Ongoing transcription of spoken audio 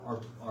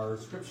Our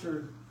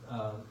scripture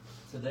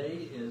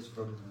today is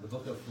from the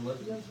book of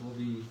Philippians. We'll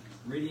be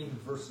reading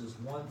verses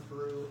 1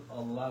 through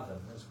 11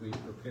 as we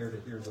prepare to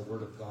hear the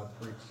word of God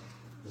preached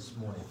this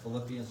morning.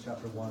 Philippians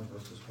chapter 1,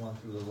 verses 1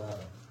 through 11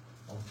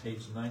 on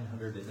page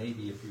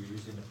 980 if you're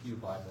using a pew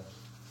Bible.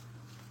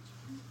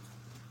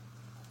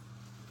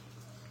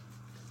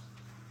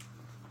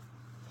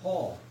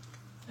 Paul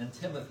and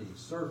Timothy,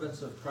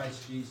 servants of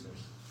Christ Jesus,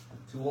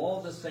 to all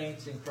the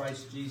saints in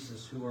Christ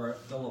Jesus who are at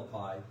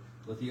Philippi,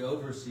 with the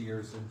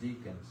overseers and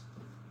deacons,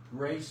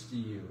 grace to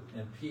you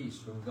and peace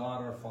from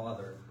God our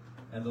Father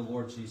and the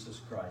Lord Jesus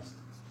Christ.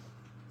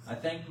 I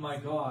thank my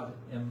God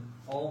in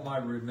all my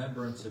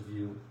remembrance of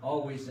you,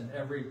 always in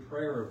every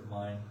prayer of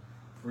mine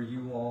for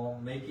you all,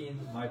 making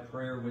my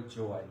prayer with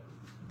joy,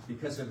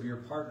 because of your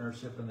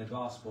partnership in the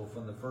gospel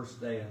from the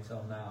first day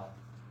until now.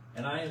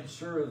 And I am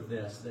sure of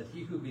this, that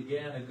he who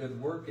began a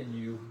good work in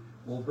you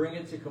will bring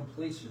it to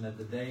completion at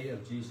the day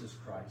of Jesus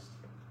Christ.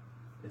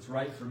 It's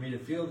right for me to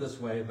feel this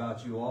way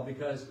about you all,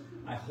 because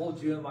I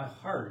hold you in my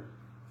heart,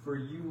 for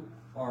you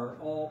are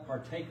all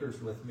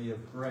partakers with me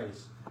of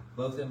grace,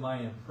 both in my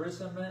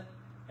imprisonment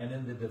and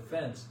in the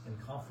defense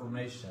and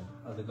confirmation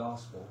of the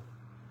gospel.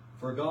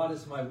 For God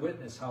is my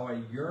witness how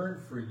I yearn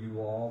for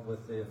you all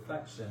with the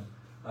affection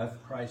of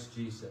Christ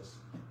Jesus.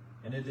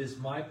 And it is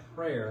my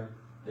prayer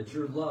that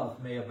your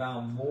love may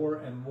abound more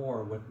and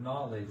more with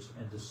knowledge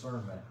and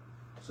discernment,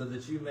 so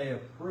that you may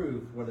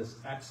approve what is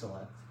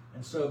excellent,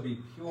 and so be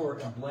pure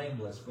and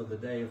blameless for the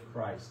day of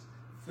Christ,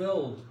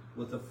 filled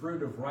with the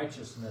fruit of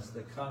righteousness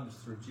that comes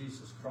through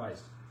Jesus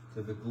Christ,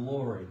 to the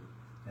glory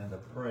and the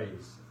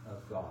praise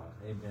of God.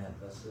 Amen.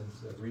 That's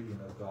the reading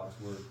of God's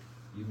word.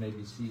 You may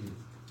be seated.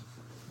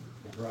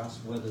 The grass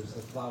withers,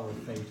 the flower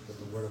fades, but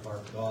the word of our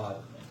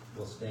God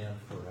will stand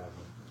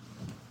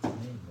forever.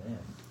 Amen.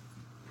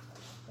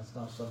 That's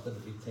not something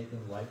to be taken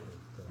lightly.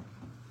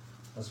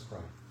 Let's pray.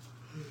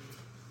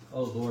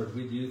 Oh Lord,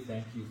 we do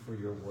thank you for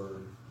your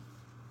word,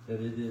 that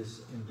it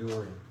is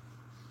enduring.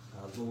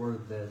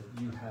 Lord, that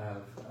you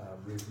have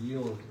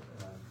revealed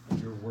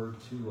your word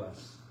to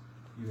us.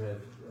 You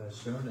have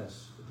shown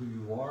us who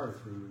you are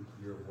through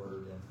your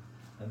word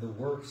and the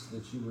works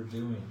that you were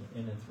doing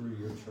in and through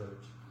your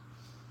church.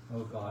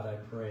 Oh God, I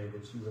pray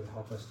that you would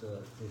help us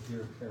to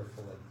hear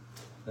carefully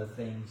the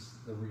things,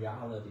 the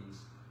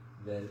realities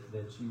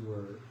that you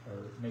are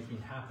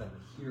making happen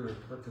here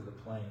at Kirk of the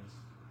Plains.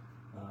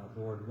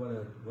 Lord,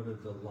 what a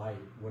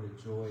delight, what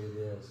a joy it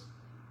is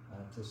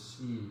to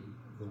see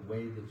the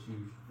way that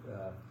you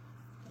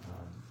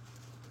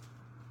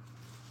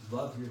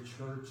love your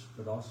church,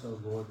 but also,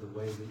 Lord, the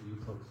way that you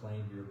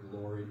proclaim your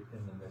glory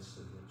in the midst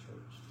of the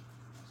church.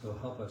 So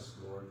help us,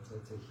 Lord,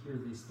 to hear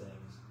these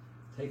things,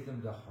 take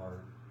them to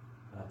heart,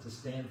 to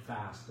stand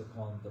fast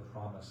upon the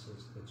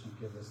promises that you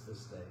give us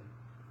this day.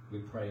 We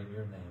pray in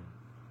your name.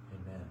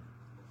 Amen.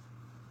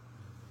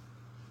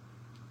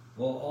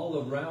 Well,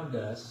 all around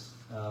us,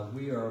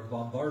 we are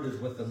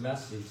bombarded with the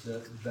message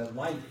that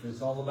life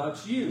is all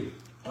about you,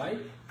 right?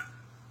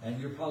 And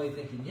you're probably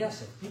thinking,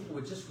 yes, if people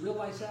would just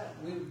realize that,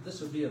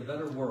 this would be a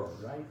better world,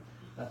 right?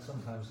 That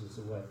sometimes is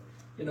the way.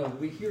 You know,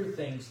 we hear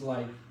things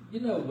like, you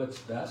know what's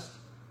best.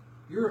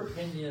 Your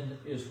opinion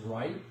is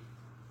right.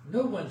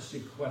 No one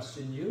should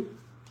question you.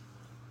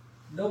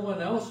 No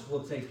one else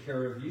will take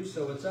care of you,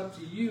 so it's up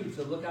to you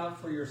to look out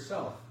for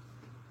yourself.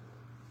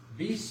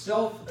 Be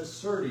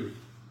self-assertive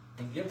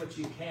and get what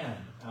you can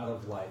out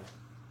of life.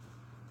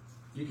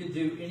 You can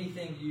do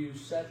anything you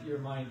set your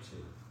mind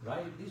to,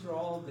 right? These are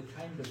all the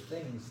kind of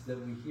things that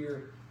we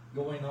hear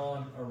going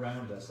on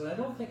around us. And I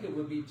don't think it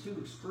would be too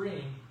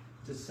extreme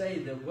to say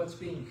that what's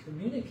being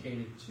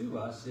communicated to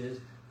us is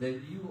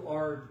that you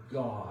are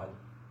God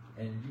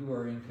and you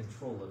are in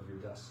control of your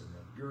destiny.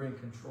 You're in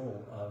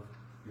control of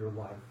your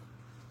life.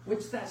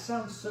 Which that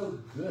sounds so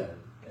good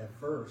at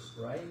first,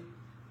 right?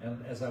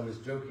 And as I was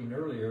joking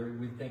earlier,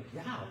 we think,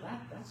 yeah,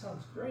 that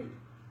sounds great.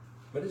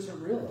 But is it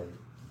really?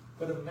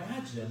 But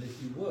imagine,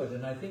 if you would,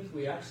 and I think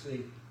we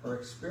actually are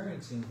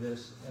experiencing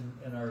this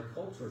in our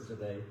culture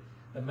today,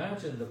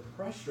 imagine the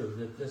pressure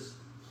that this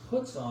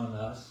puts on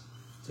us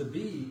to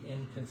be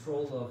in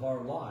control of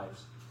our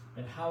lives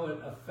and how it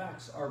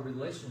affects our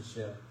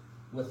relationship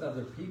with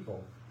other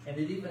people. And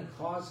it even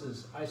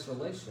causes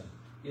isolation.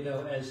 You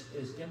know, as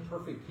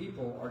imperfect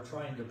people are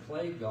trying to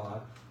play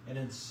God and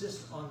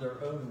insist on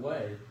their own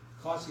way,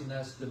 causing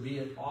us to be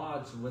at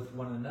odds with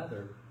one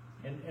another.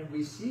 And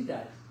we see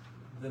that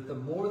the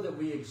more that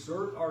we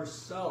exert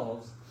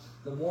ourselves,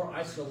 the more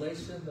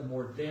isolation, the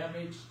more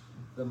damage,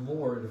 the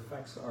more it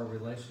affects our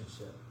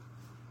relationship.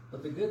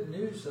 But the good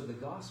news of the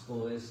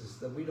gospel is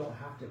that we don't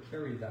have to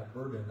carry that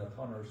burden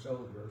upon our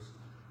shoulders,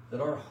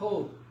 that our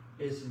hope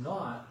is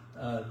not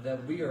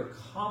that we are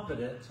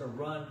competent to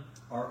run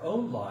our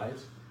own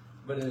lives,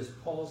 but as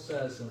Paul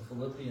says in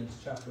Philippians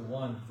chapter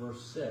 1,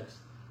 verse 6,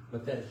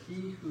 but that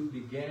he who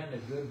began a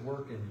good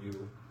work in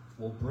you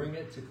will bring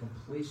it to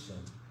completion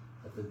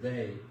at the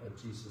day of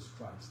Jesus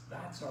Christ.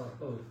 That's our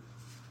hope,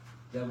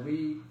 that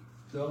we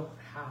don't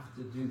have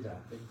to do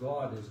that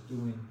God is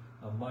doing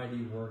a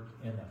mighty work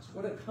in us.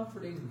 What a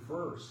comforting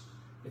verse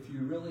if you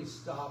really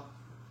stop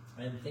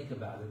and think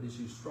about it, as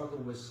you struggle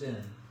with sin,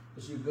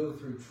 as you go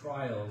through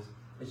trials,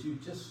 as you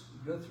just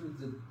go through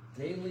the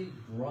daily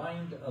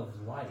grind of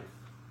life,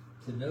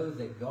 to know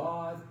that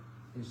God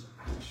is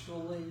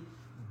actually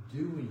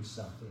doing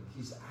something.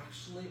 He's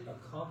actually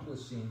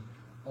accomplishing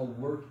a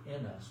work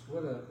in us.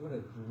 What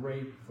a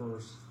great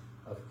verse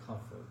of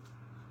comfort.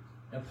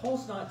 And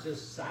Paul's not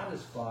just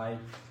satisfied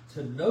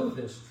to know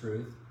this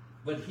truth,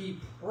 but he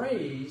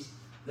prays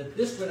that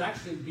this would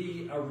actually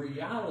be a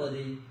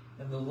reality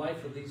in the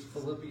life of these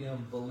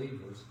Philippian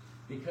believers.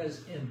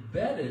 Because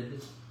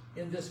embedded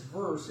in this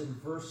verse, in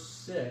verse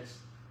 6,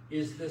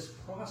 is this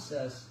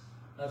process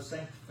of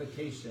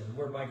sanctification,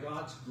 where by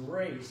God's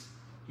grace,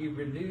 he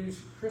renews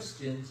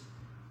Christians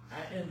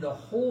in the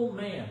whole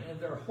man, in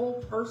their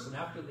whole person,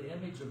 after the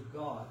image of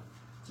God,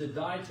 to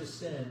die to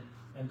sin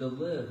and to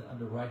live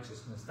unto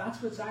righteousness.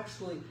 That's what's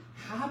actually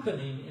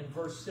happening in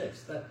verse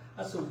 6.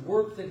 That's the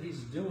work that he's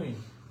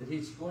doing, that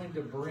he's going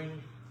to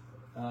bring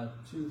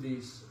to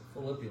these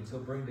Philippians. He'll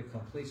bring to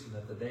completion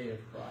at the day of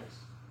Christ.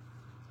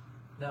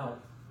 Now,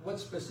 what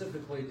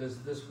specifically does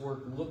this work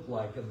look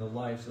like in the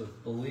lives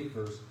of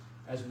believers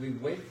as we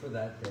wait for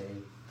that day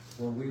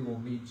where we will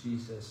meet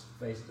Jesus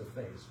face to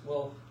face?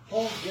 Well,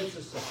 Paul gives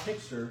us a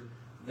picture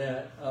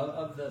that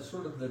of the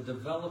sort of the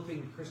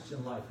developing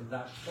Christian life, of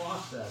that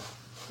process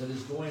that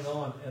is going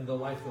on in the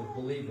life of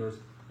believers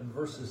in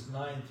verses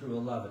 9 through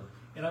 11.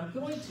 And I'm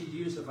going to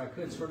use, if I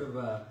could, sort of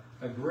a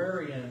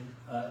agrarian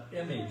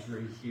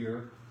imagery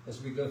here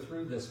as we go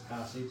through this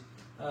passage,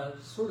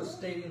 sort of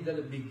stating that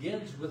it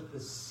begins with the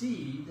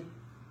seed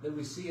that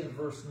we see in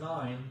verse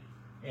 9,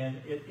 and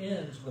it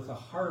ends with a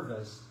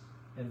harvest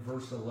in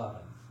verse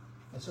 11.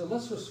 And so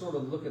let's just sort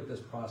of look at this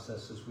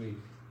process as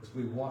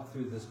we walk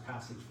through this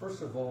passage.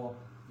 First of all,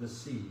 the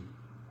seed.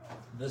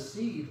 The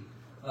seed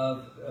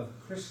of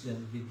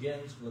Christian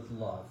begins with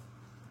love.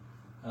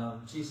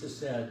 Jesus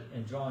said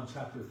in John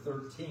chapter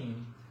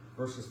 13,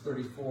 verses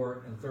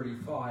 34 and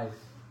 35,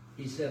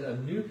 he said, "A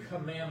new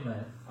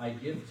commandment I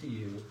give to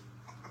you,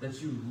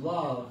 that you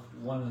love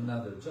one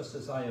another, just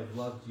as I have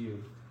loved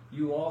you.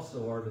 You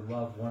also are to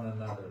love one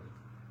another.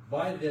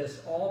 By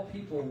this, all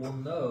people will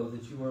know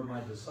that you are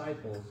my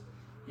disciples,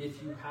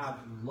 if you have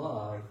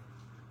love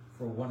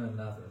for one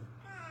another."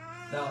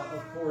 Now,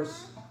 of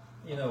course,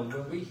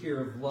 when we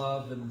hear of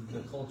love in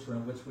the culture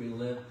in which we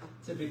live,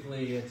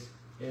 typically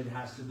it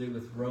has to do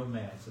with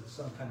romance. It's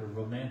some kind of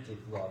romantic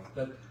love.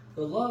 But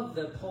the love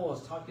that Paul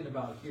is talking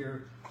about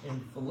here in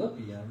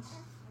Philippians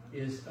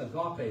is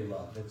agape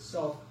love. It's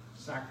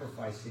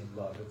self-sacrificing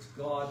love. It's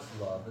God's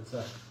love.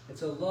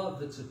 It's a love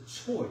that's a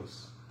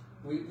choice.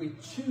 We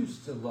choose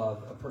to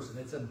love a person.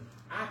 It's an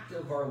act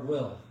of our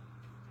will.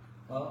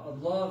 A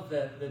love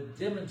that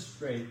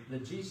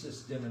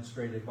Jesus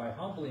demonstrated by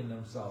humbling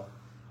himself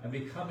and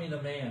becoming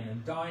a man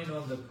and dying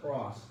on the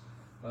cross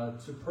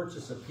to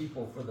purchase a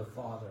people for the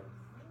Father.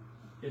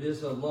 It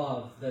is a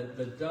love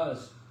that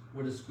does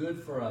what is good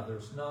for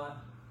others,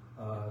 not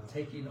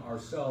taking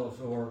ourselves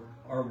or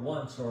our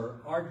wants or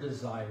our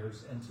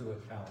desires into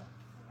account,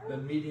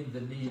 but meeting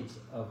the needs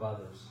of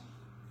others.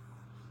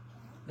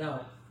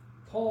 Now,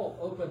 Paul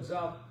opens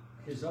up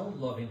his own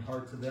loving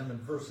heart to them in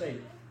verse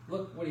 8.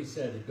 Look what he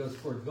said. It goes,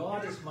 "For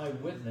God is my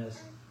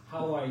witness,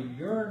 how I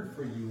yearn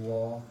for you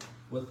all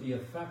with the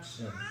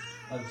affection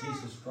of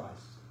Jesus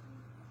Christ."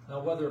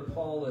 Now, whether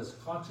Paul is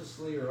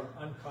consciously or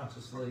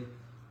unconsciously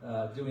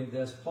doing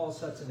this, Paul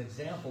sets an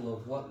example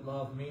of what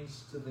love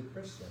means to the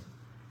Christian.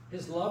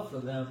 His love for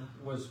them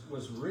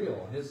was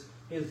real.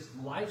 His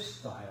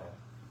lifestyle,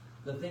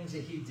 the things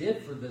that he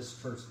did for this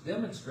church,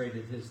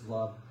 demonstrated his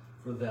love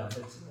for them.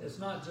 It's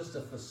not just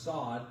a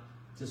facade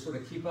to sort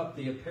of keep up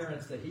the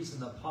appearance that he's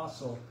an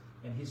apostle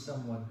and he's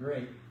someone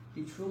great.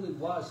 He truly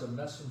was a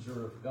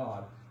messenger of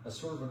God, a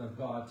servant of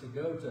God, to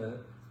go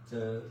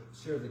to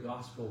share the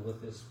gospel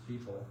with his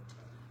people.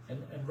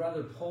 And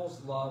rather,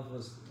 Paul's love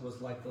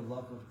was like the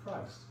love of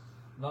Christ.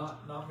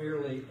 Not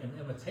merely an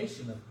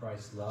imitation of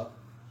Christ's love,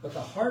 but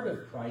the heart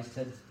of Christ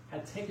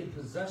had taken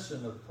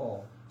possession of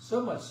Paul,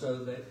 so much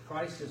so that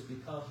Christ has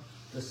become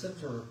the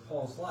center of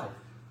Paul's life.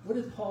 What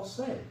did Paul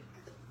say?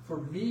 For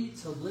me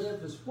to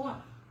live is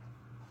what?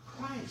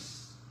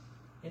 Christ.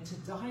 And to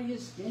die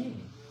is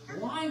gain.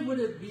 Why would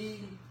it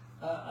be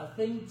a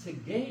thing to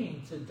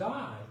gain to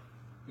die?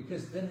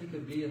 Because then he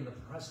could be in the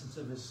presence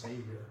of his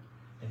Savior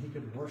and he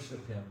could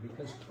worship him,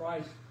 because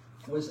Christ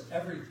was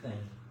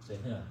everything to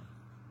him.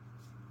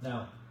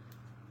 Now,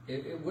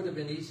 it would have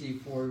been easy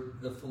for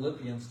the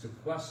Philippians to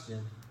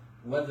question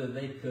whether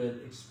they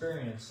could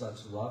experience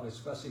such love,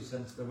 especially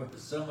since there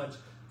was so much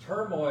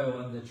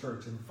turmoil in the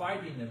church and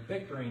fighting and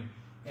bickering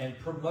and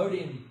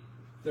promoting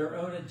their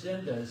own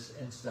agendas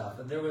and stuff.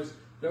 And there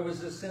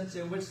was a sense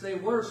in which they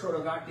were sort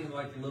of acting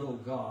like little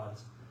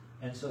gods.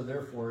 And so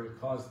therefore it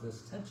caused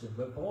this tension.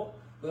 But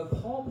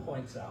Paul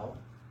points out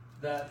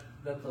that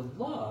the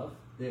love,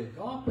 the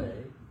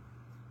agape,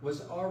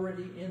 was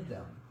already in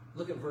them.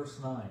 Look at verse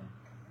 9.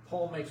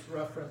 Paul makes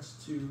reference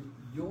to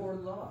your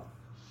love.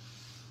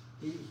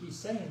 He's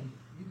saying,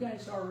 you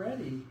guys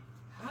already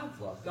have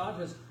love. God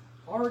has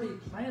already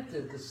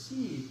planted the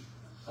seed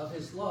of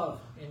his love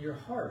in your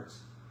hearts.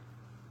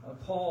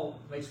 Paul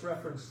makes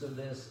reference to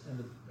this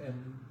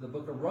in the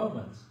book of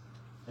Romans,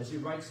 as he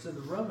writes to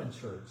the Roman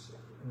church.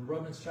 In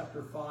Romans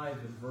chapter 5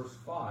 and verse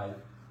 5,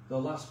 the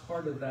last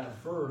part of that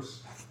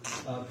verse,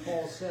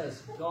 Paul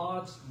says,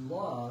 God's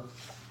love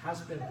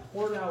has been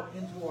poured out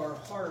into our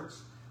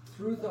hearts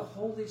through the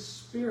Holy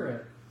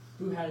Spirit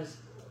who has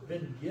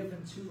been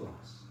given to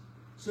us.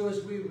 So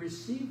as we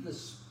receive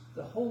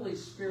the Holy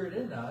Spirit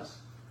in us,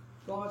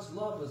 God's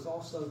love is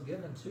also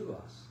given to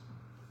us.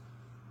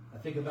 I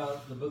think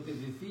about the book of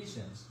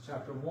Ephesians,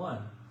 chapter 1,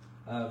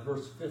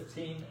 verse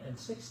 15 and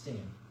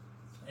 16.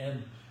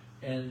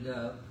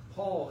 And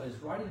Paul is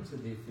writing to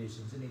the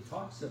Ephesians, and he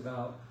talks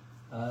about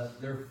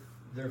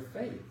their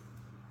faith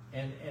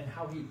and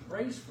how he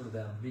prays for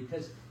them,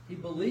 because he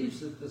believes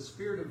that the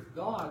Spirit of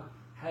God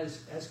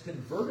has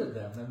converted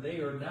them, and they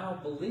are now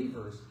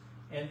believers.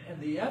 And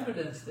the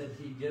evidence that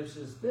he gives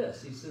is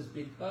this. He says,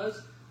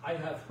 because I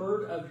have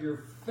heard of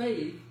your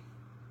faith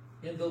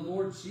in the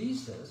Lord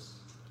Jesus.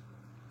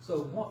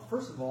 So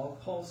first of all,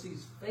 Paul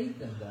sees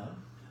faith in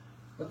them.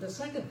 But the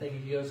second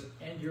thing, he goes,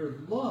 and your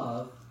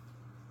love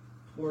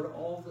toward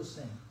all the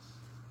saints.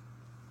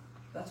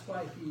 That's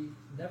why he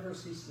never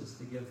ceases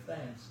to give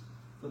thanks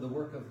for the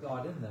work of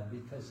God in them,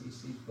 because he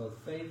sees both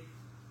faith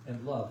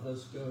and love.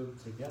 Those go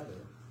together.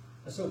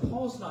 And so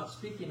Paul's not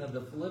speaking of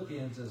the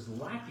Philippians as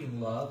lacking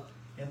love,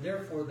 and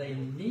therefore they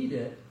need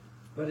it,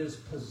 but as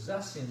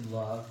possessing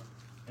love,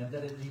 and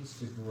that it needs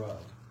to grow.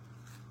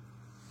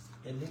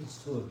 It needs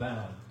to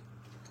abound.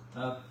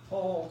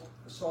 Paul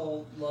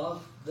saw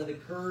love that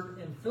occurred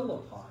in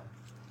Philippi,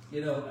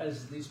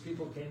 as these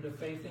people came to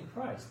faith in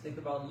Christ. Think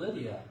about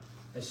Lydia.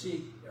 As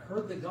she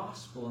heard the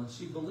gospel and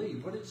she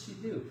believed, what did she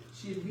do?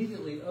 She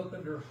immediately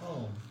opened her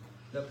home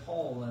that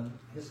Paul and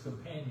his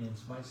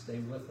companions might stay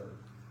with her.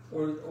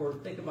 Or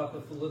think about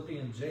the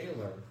Philippian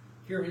jailer.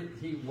 Here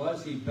he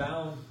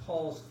bound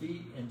Paul's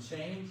feet in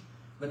chains.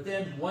 But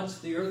then once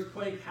the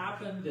earthquake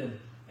happened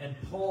and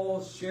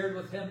Paul shared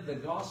with him the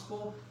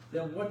gospel,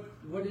 then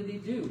what did he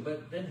do?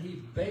 But then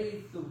he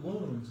bathed the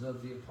wounds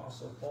of the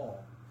Apostle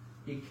Paul.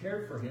 He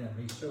cared for him.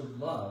 He showed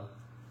love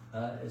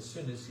as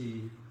soon as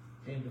he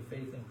came to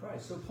faith in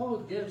Christ. So Paul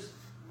gives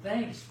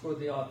thanks for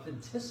the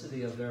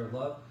authenticity of their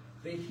love.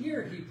 But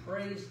here he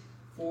prays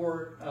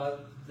for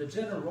the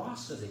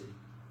generosity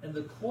and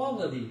the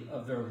quality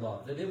of their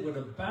love, that it would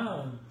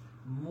abound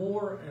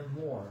more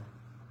and more.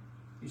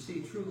 You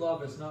see, true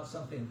love is not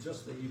something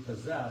just that you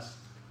possess,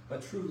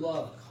 but true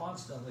love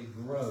constantly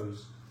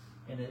grows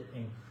and it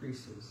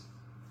increases.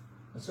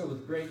 And so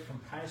with great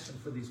compassion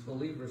for these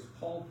believers,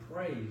 Paul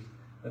prays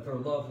that their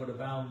love would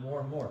abound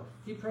more and more.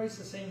 He prays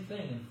the same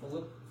thing in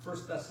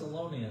 1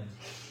 Thessalonians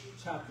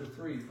chapter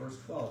 3, verse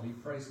 12. He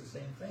prays the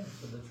same thing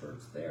for the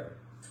church there.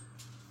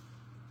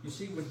 You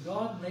see, when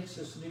God makes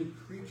us new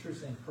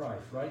creatures in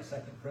Christ, right? 2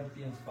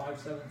 Corinthians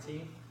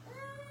 5:17.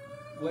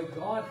 What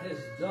God has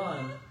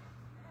done,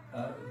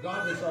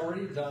 God has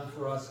already done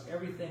for us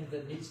everything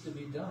that needs to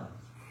be done.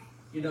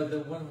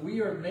 That when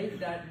we are made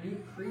that new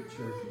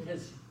creature,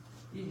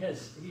 He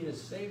has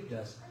saved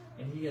us,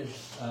 and He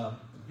has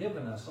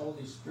given us all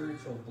these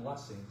spiritual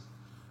blessings.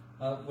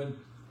 When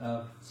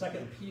 2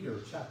 Peter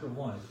chapter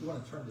 1, if you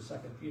want to turn to 2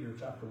 Peter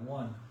chapter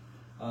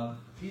 1,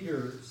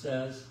 Peter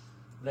says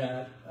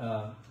that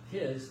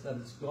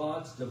it's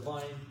God's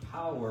divine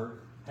power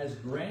has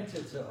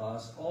granted to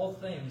us all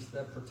things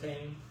that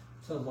pertain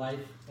to life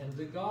and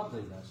to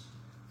godliness,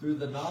 through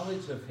the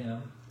knowledge of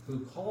Him who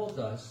called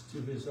us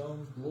to His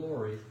own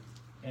glory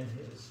and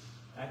His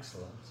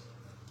excellence.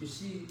 You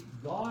see,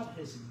 God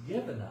has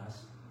given us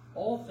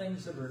all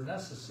things that are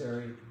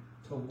necessary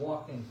to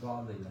walk in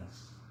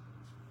godliness.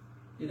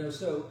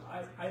 So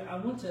I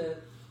want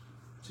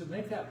to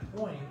make that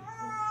point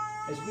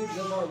as we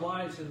live our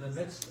lives in the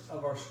midst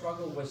of our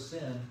struggle with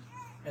sin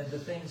and the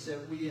things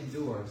that we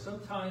endure.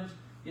 Sometimes,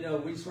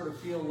 we sort of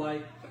feel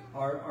like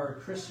our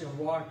Christian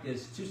walk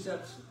is 2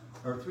 steps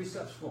or 3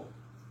 steps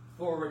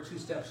forward, 2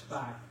 steps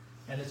back.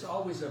 And it's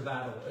always a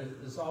battle.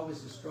 It's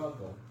always a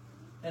struggle.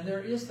 And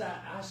there is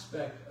that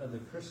aspect of the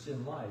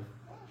Christian life.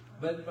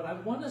 But I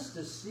want us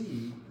to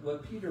see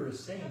what Peter is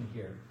saying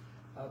here.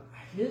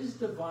 His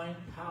divine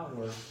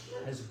power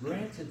has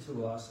granted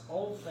to us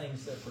all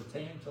things that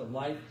pertain to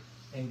life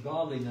and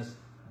godliness,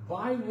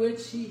 by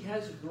which He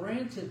has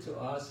granted to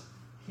us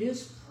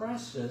His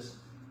precious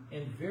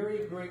and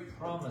very great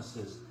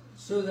promises,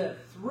 so that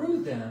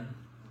through them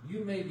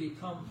you may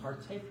become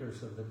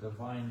partakers of the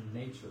divine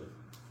nature.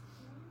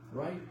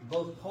 Right?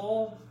 Both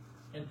Paul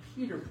and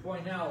Peter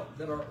point out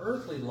that our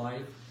earthly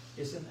life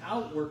is an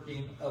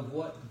outworking of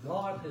what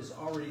God has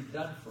already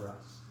done for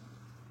us.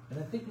 And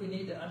I think we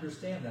need to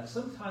understand that.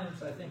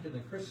 Sometimes I think in the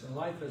Christian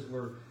life, as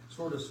we're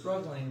sort of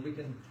struggling, we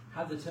can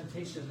have the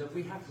temptation that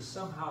we have to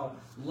somehow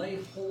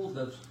lay hold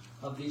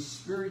of these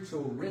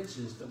spiritual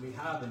riches that we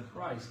have in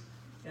Christ.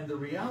 And the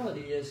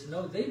reality is,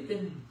 no, they've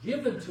been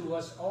given to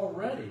us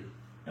already.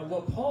 And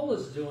what Paul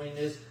is doing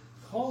is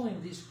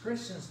calling these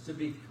Christians to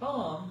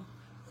become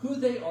who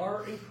they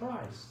are in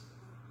Christ.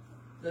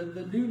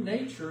 The new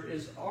nature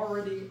is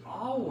already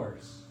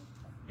ours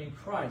in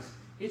Christ.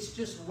 It's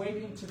just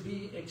waiting to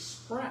be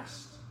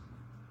expressed.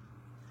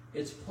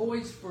 It's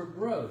poised for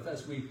growth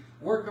as we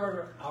work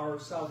our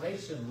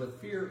salvation with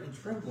fear and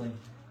trembling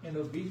in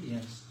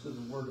obedience to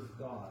the Word of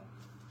God.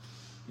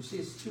 You see,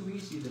 it's too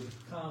easy to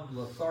become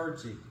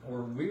lethargic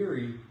or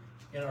weary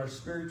in our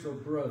spiritual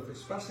growth,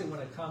 especially when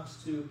it comes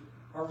to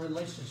our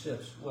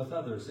relationships with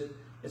others.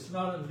 It's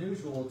not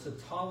unusual to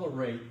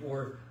tolerate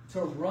or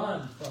to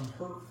run from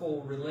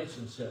hurtful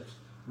relationships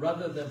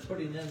rather than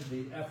putting in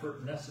the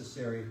effort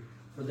necessary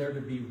for there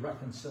to be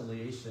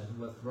reconciliation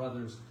with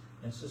brothers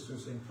and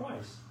sisters in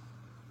Christ.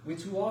 We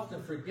too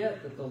often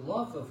forget that the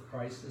love of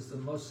Christ is the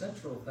most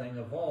central thing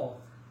of all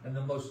and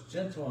the most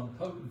gentle and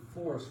potent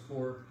force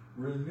for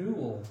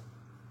renewal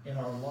in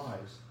our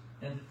lives.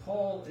 And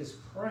Paul is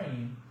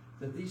praying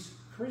that these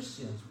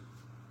Christians,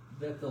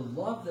 that the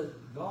love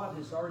that God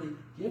has already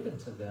given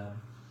to them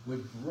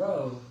would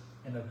grow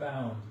and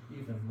abound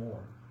even more.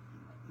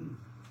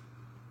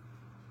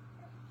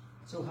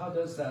 So how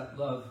does that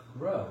love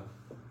grow?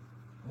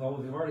 Well,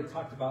 we've already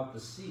talked about the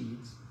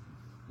seeds.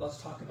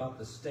 Let's talk about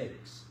the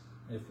stakes,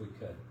 if we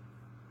could.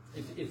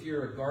 If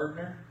you're a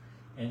gardener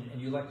and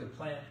you like to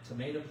plant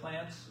tomato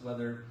plants,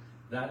 whether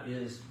that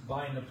is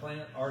buying a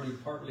plant already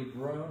partly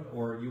grown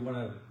or you want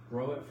to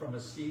grow it from a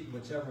seed,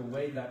 whichever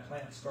way that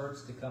plant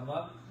starts to come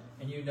up,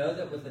 and you know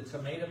that with the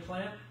tomato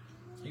plant,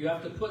 you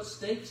have to put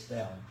stakes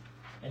down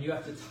and you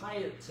have to tie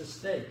it to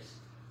stakes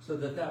so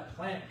that that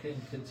plant can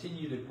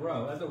continue to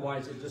grow.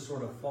 Otherwise, it just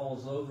sort of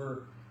falls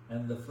over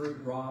and the fruit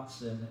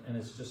rots and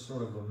it's just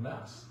sort of a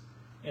mess.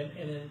 And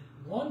in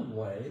one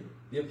way,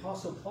 the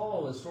Apostle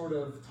Paul is sort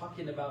of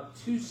talking about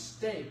two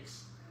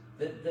stakes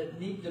that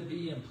need to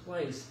be in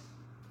place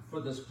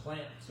for this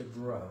plant to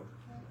grow.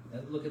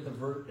 And look at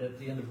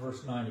the end of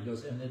verse 9. It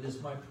goes, "And it is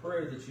my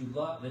prayer that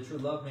your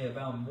love may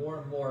abound more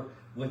and more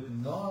with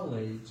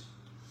knowledge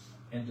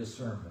and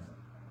discernment."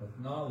 With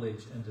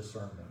knowledge and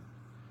discernment.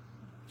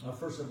 Now,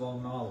 first of all,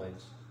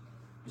 knowledge.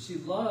 You see,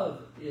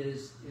 love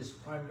is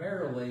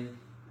primarily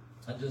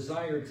a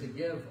desire to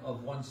give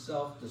of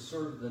oneself to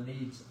serve the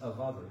needs of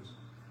others.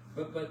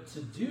 But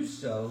to do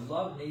so,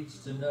 love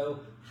needs to know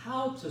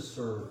how to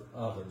serve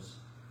others.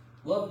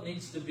 Love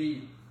needs to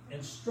be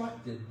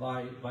instructed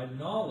by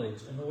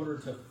knowledge in order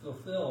to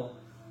fulfill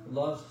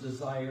love's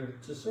desire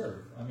to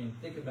serve. I mean,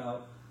 think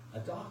about a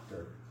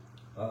doctor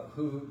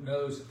who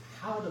knows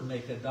how to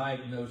make a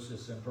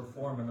diagnosis and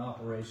perform an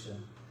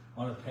operation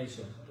on a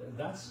patient.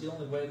 That's the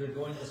only way they're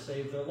going to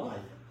save their life.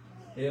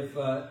 If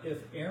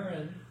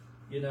Aaron,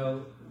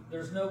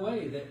 there's no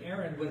way that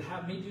Aaron would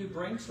have me do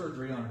brain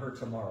surgery on her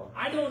tomorrow.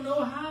 I don't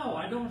know how.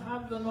 I don't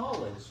have the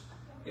knowledge.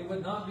 It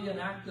would not be an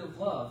act of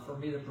love for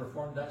me to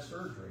perform that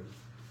surgery.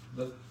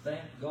 But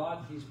thank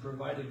God he's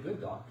provided good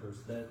doctors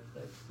that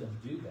can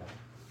do that.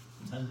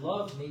 And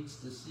love needs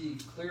to see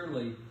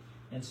clearly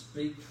and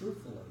speak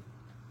truthfully.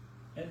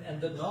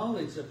 And the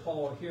knowledge that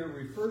Paul here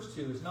refers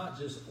to is not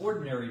just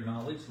ordinary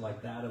knowledge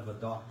like that of a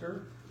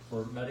doctor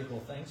or medical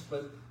things,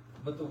 but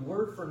the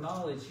word for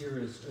knowledge here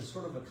is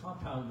sort of a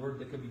compound word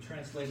that could be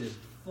translated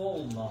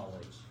full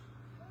knowledge.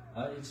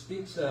 It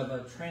speaks of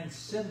a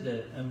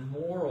transcendent and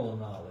moral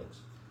knowledge.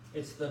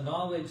 It's the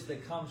knowledge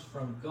that comes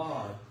from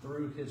God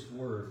through His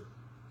Word.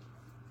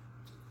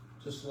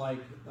 Just like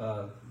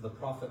the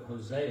prophet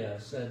Hosea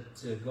said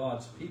to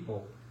God's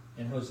people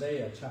in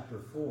Hosea chapter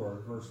 4,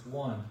 verse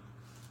 1,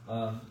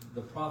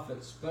 the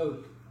prophet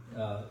spoke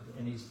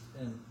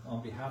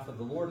on behalf of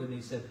the Lord, and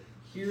he said,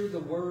 "Hear the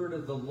word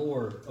of the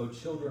Lord, O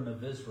children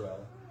of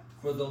Israel,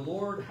 for the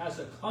Lord has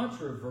a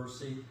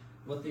controversy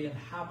with the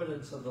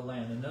inhabitants of the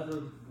land." In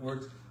other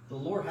words, the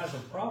Lord has a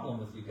problem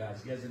with you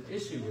guys. He has an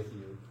issue with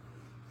you.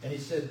 And he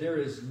said, "There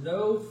is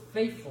no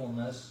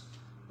faithfulness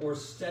or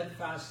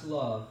steadfast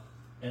love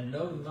and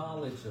no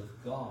knowledge of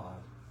God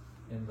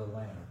in the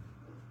land."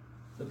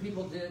 The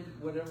people did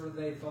whatever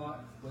they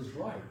thought was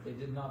right. They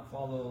did not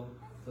follow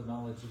the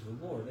knowledge of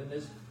the Lord. And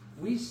as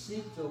we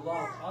seek to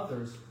love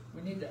others,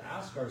 we need to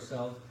ask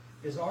ourselves,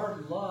 is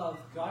our love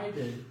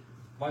guided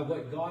by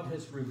what God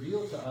has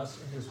revealed to us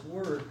in His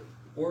Word,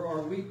 or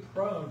are we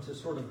prone to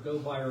sort of go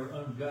by our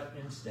own gut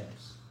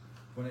instincts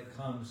when it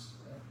comes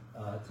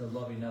to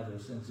loving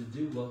others and to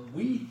do what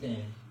we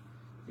think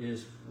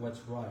is what's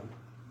right?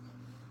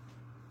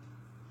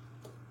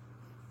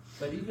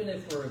 But even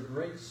if we're a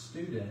great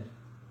student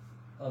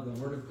of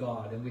the Word of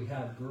God and we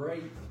have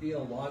great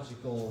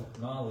theological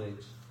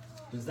knowledge,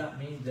 does that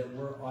mean that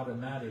we're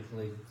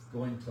automatically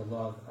going to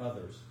love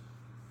others?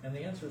 And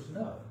the answer is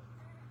no.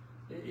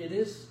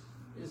 Is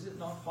it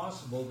not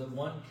possible that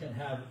one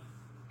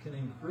can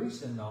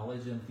increase in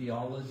knowledge and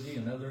theology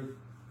and other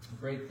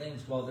great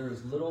things while there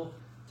is little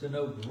to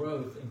no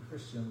growth in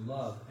Christian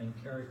love and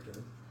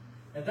character?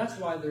 And that's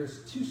why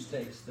there's two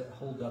stakes that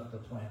hold up the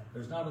plant.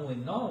 There's not only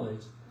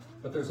knowledge,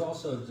 but there's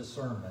also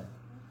discernment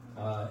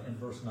in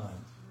verse 9.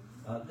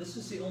 This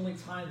is the only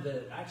time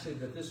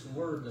that this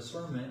word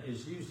discernment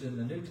is used in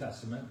the New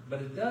Testament,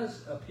 but it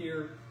does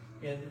appear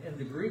in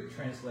the Greek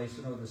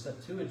translation or the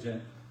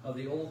Septuagint of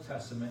the Old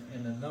Testament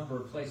in a number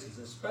of places,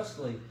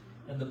 especially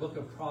in the book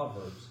of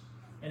Proverbs.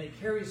 And it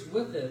carries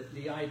with it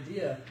the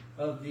idea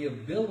of the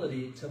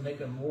ability to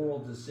make a moral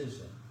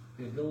decision.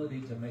 The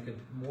ability to make a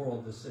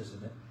moral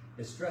decision.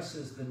 It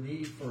stresses the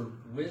need for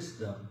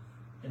wisdom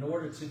in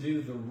order to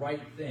do the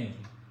right thing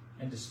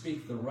and to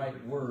speak the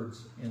right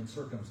words in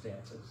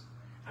circumstances.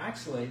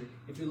 Actually,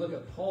 if you look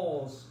at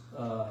Paul's,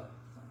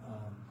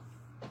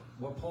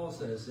 what Paul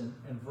says in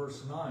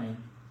verse 9,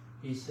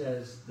 he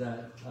says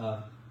that,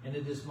 and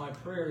it is my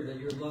prayer that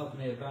your love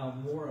may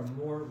abound more and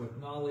more with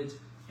knowledge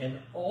and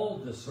all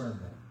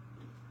discernment.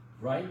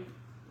 Right?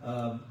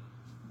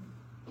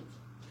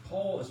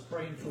 Paul is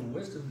praying for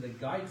wisdom that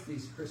guides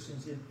these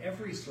Christians in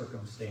every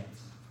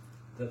circumstance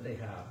that they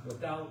have.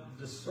 Without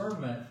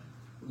discernment,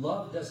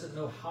 love doesn't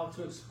know how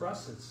to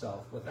express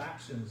itself with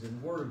actions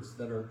and words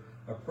that are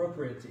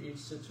appropriate to each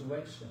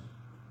situation.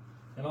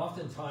 And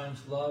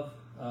oftentimes, love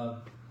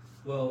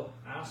will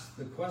ask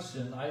the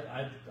question,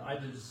 I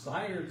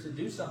desire to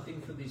do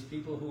something for these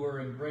people who are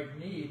in great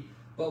need,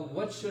 but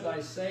what should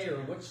I say or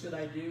what should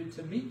I do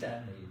to meet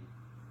that need?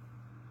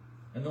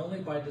 And only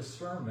by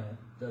discernment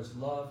does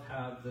love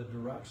have the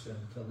direction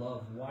to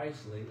love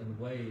wisely in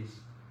ways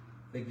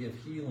that give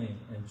healing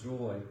and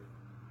joy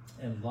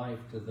and life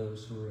to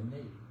those who are in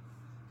need.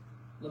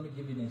 Let me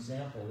give you an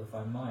example, if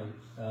I might.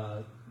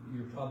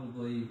 You're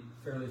probably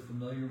fairly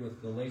familiar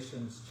with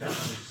Galatians chapter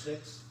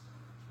 6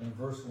 and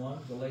verse 1.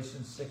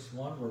 Galatians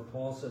 6:1, where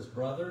Paul says,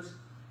 brothers,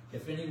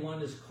 if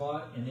anyone is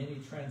caught in any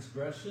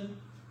transgression,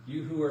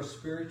 you who are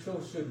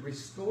spiritual should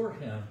restore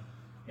him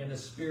in a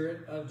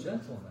spirit of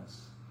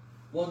gentleness.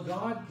 Well,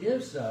 God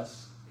gives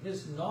us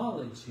his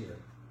knowledge here,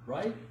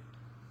 right?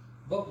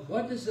 But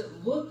what does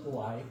it look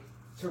like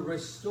to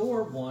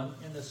restore one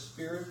in a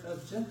spirit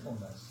of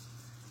gentleness?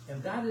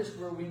 And that is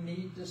where we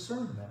need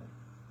discernment,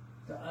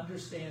 to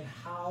understand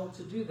how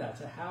to do that,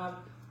 to have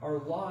our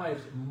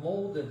lives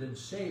molded and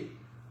shaped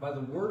by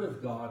the Word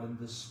of God and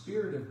the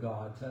Spirit of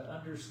God, to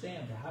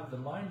understand, to have the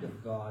mind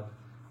of God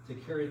to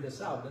carry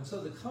this out. And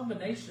so the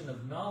combination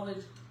of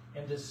knowledge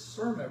and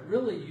discernment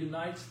really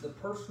unites the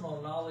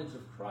personal knowledge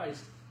of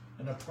Christ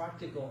and a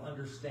practical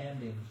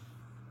understanding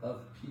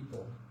of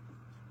people.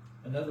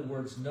 In other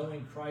words,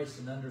 knowing Christ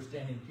and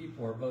understanding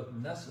people are both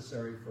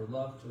necessary for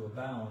love to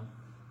abound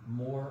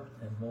more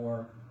and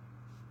more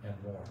and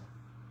more.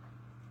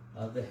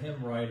 The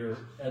hymn writer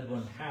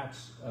Edwin Hatch,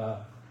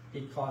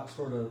 he caught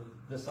sort of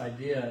this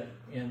idea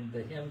in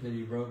the hymn that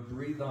he wrote,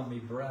 Breathe on Me,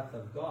 Breath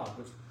of God,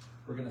 which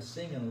we're going to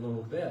sing in a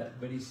little bit.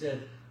 But he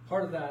said,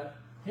 part of that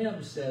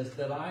hymn says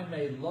that I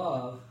may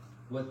love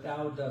what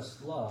thou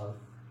dost love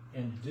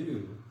and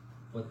do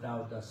what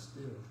thou dost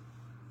do.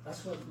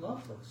 That's what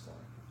love looks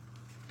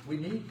like. We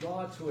need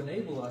God to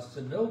enable us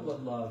to know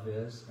what love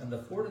is and the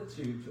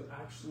fortitude to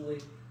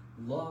actually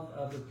love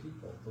other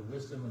people, the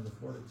wisdom and the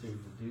fortitude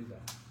to do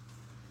that.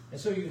 And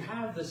so you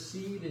have the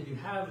seed and you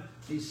have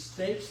these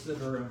stakes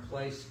that are in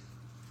place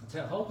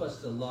to help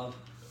us to love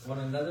one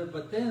another,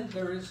 but then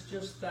there is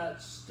just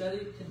that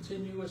steady,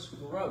 continuous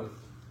growth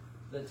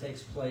that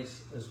takes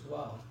place as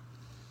well.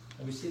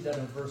 And we see that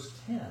in verse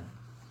 10.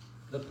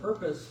 The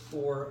purpose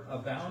for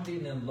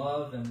abounding in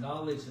love and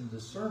knowledge and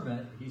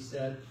discernment, he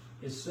said,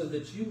 is so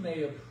that you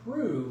may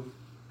approve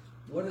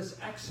what is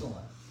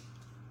excellent.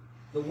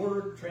 The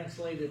word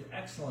translated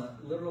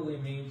excellent literally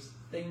means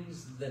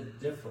things that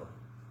differ.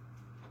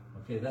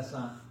 Okay, that's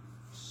not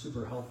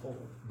super helpful,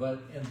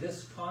 but in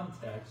this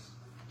context,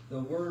 the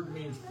word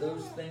means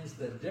those things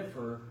that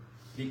differ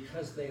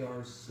because they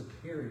are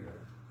superior,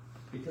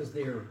 because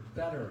they are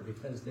better,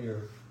 because they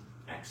are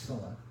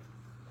excellent.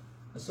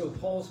 And so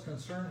Paul's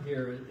concern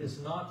here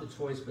is not the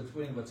choice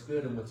between what's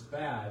good and what's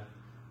bad,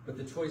 but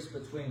the choice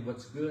between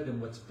what's good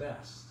and what's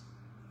best.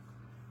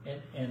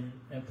 And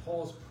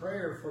Paul's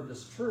prayer for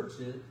this church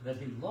that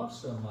he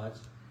loves so much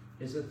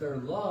is that their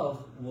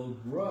love will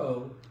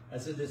grow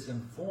as it is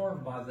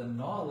informed by the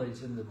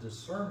knowledge and the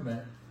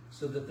discernment,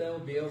 so that they'll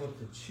be able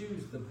to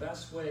choose the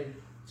best way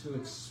to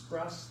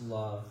express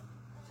love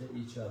to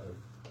each other.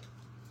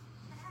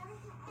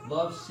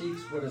 Love seeks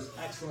what is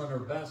excellent or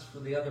best for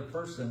the other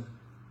person,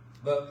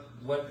 but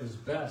what is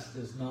best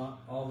is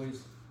not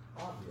always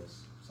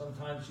obvious.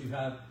 Sometimes you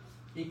have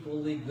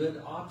equally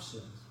good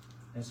options.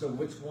 And so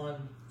which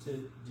one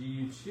do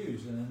you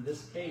choose? And in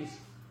this case,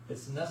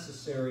 it's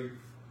necessary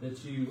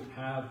that you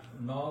have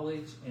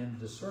knowledge and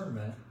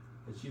discernment,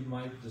 that you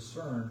might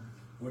discern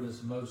what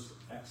is most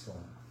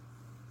excellent.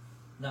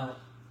 Now,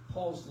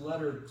 Paul's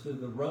letter to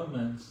the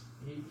Romans,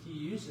 he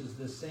uses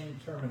this same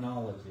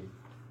terminology.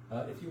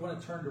 If you want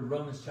to turn to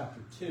Romans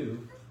chapter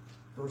 2,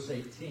 verse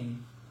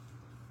 18.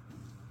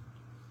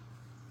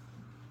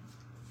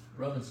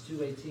 Romans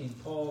 2:18,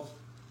 Paul,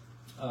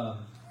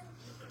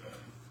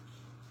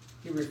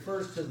 he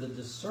refers to the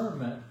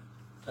discernment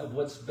of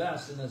what's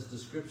best in his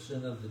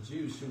description of the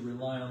Jews who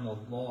rely on the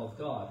law of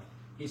God.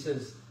 He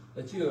says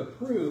that you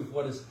approve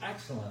what is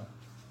excellent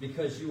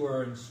because you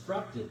are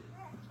instructed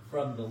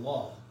from the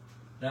law.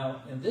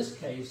 Now, in this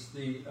case,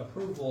 the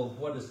approval of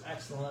what is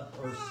excellent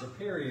or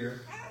superior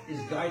is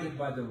guided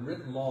by the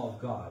written law of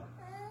God.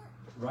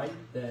 right,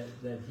 that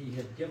he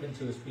had given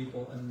to his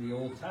people in the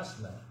Old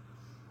Testament.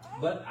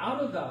 But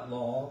out of that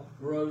law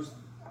grows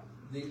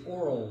the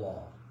oral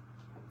law,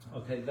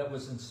 okay, that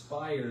was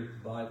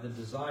inspired by the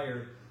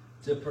desire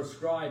to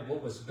prescribe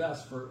what was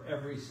best for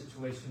every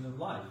situation in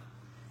life.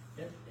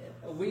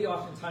 And we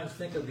oftentimes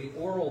think of the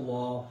oral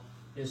law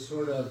as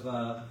sort of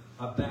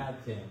a bad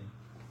thing,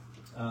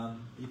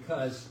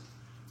 because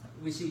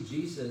we see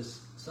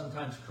Jesus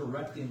sometimes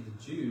correcting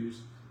the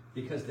Jews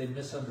because they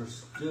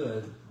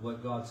misunderstood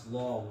what God's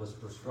law was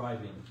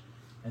prescribing.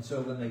 And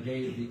so when they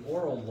gave the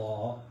oral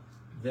law,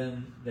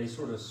 then they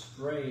sort of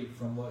strayed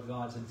from what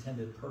God's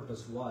intended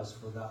purpose was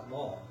for that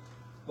law.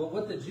 But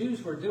what the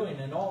Jews were doing,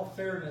 in all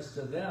fairness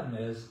to them,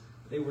 is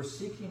they were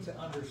seeking to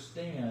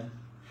understand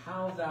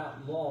how that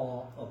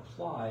law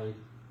applied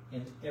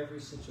in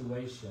every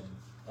situation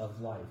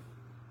of life,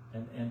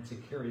 and to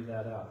carry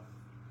that out.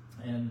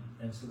 And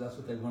so that's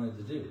what they wanted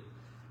to do.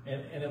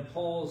 And in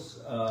Paul's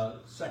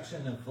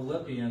section in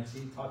Philippians,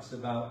 he talks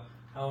about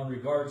how in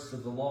regards to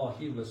the law,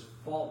 he was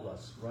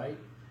faultless, right?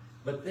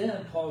 But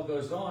then Paul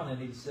goes on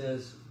and he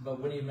says, but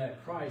when he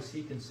met Christ,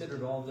 he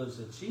considered all those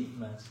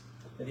achievements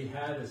that he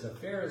had as a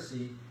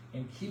Pharisee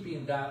in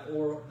keeping that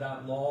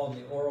law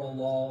and the oral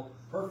law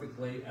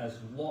perfectly as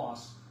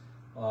loss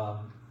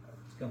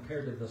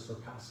compared to the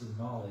surpassing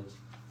knowledge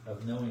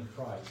of knowing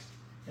Christ.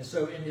 And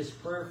so in his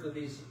prayer for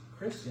these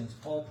Christians,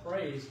 Paul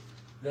prays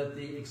that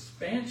the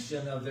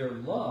expansion of their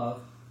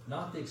love,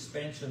 not the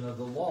expansion of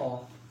the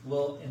law,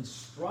 will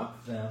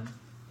instruct them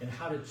in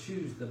how to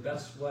choose the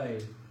best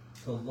way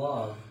to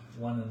love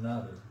one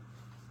another.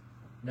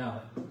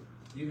 Now,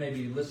 you may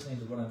be listening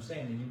to what I'm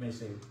saying, and you may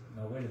say,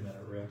 no, wait a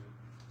minute, Rick.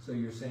 So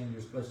you're saying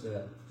you're supposed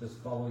to just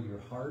follow your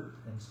heart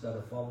instead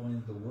of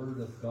following the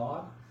Word of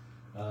God?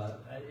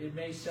 It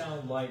may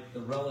sound like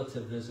the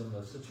relativism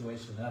of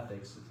situation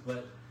ethics,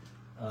 but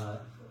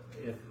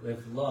if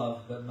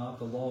love, but not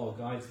the law,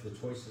 guides the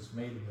choices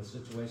made in the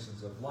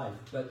situations of life.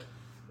 But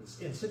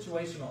in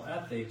situational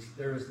ethics,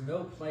 there is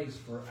no place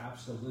for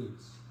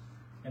absolutes.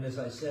 And as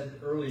I said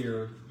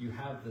earlier, you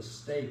have the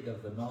stake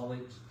of the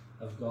knowledge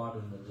of God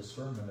and the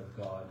discernment of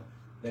God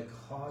that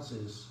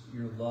causes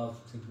your love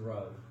to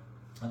grow.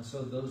 And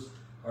so those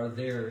are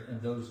there,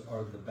 and those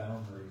are the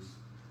boundaries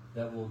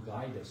that will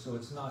guide us. So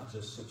it's not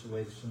just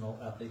situational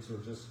ethics or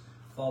just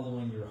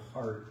following your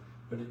heart,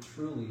 but it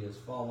truly is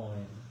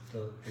following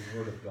the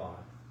Word of God.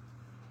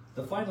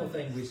 The final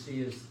thing we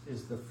see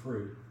is the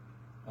fruit.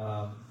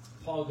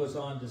 Paul goes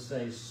on to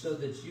say, so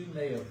that you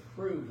may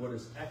approve what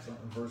is excellent,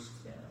 in verse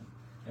 10.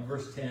 In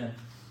verse 10,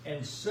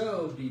 and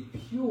so be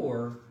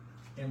pure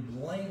and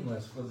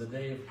blameless for the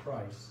day of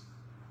Christ.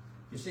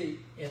 You see,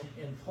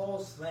 in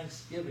Paul's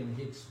thanksgiving,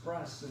 he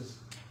expresses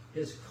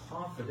his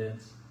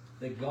confidence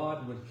that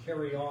God would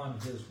carry on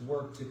his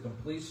work to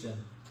completion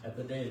at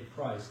the day of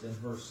Christ in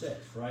verse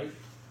 6, right?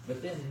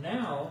 But then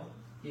now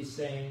he's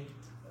saying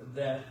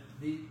that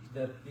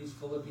these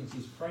Philippians,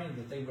 he's praying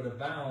that they would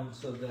abound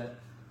so that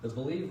the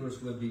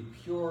believers would be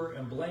pure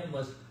and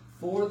blameless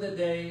for the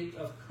day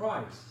of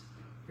Christ.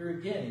 Here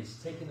again, he's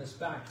taking us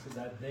back to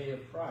that day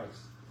of Christ.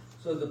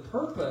 So the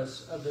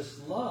purpose of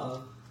this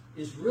love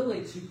is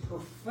really to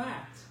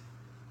perfect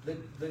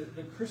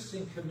the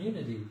Christian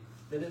community,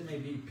 that it may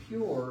be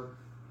pure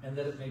and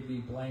that it may be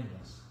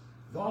blameless.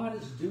 God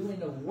is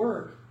doing a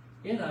work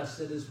in us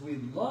that as we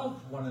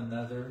love one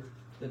another,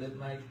 that it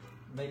might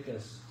make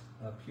us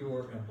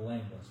pure and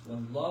blameless.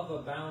 When love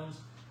abounds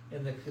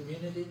in the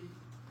community,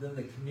 then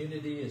the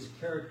community is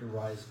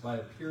characterized by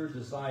a pure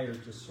desire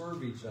to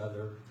serve each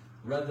other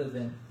rather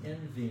than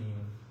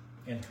envying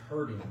and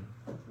hurting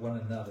one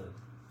another.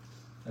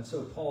 And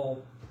so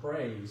Paul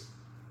prays,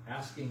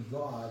 asking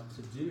God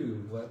to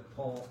do what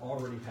Paul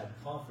already had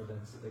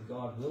confidence that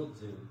God will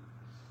do,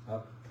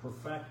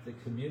 perfect the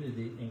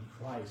community in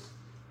Christ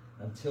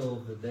until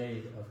the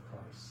day of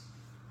Christ.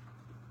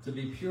 To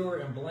be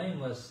pure and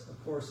blameless,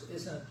 of course,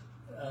 isn't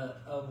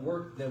a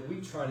work that we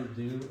try to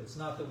do. It's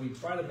not that we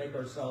try to make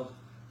ourselves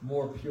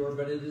more pure,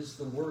 but it is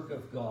the work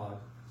of God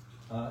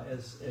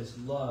as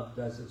love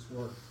does its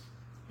work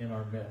in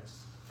our midst.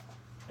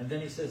 And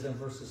then he says in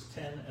verses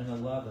 10 and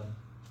 11,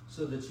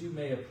 so that you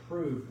may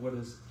approve what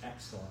is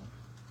excellent,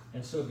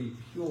 and so be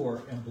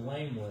pure and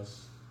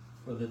blameless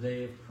for the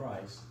day of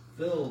Christ,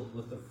 filled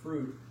with the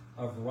fruit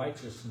of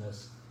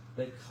righteousness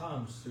that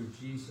comes through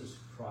Jesus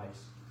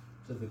Christ,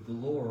 to the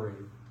glory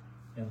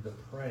and the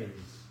praise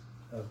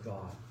of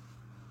God.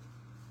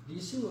 Do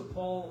you see what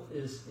Paul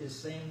is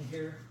saying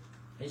here?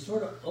 He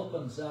sort of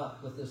opens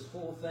up with this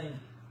whole thing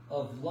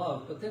of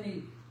love, but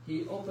then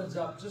he opens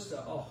up just a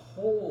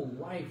whole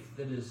life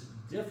that is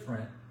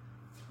different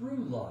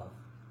through love,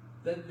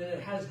 that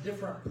it has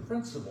different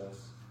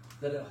principles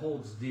that it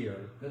holds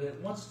dear, that it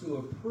wants to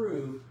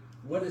approve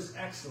what is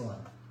excellent.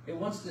 It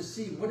wants to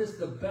see what is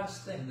the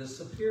best thing, the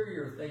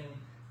superior thing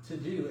to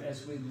do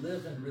as we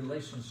live in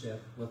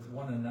relationship with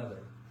one another.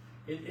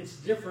 It's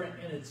different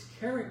in its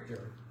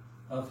character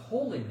of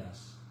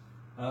holiness.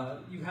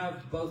 You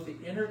have both the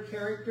inner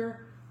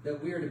character,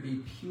 that we are to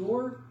be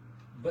pure,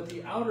 but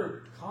the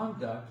outer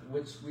conduct,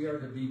 which we are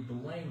to be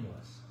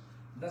blameless.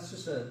 That's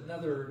just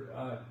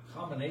another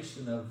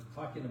combination of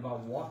talking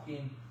about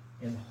walking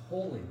in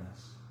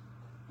holiness,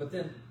 but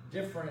then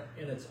different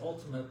in its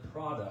ultimate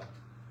product,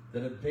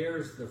 that it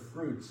bears the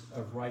fruits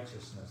of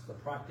righteousness, the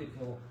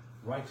practical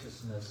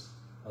righteousness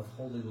of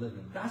holy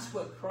living. That's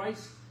what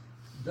Christ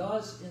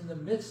does in the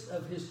midst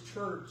of his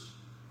church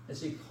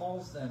as he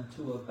calls them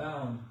to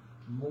abound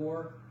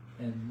more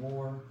and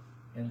more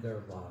in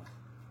their love.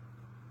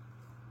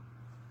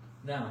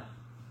 Now,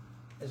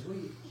 as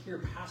we hear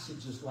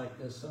passages like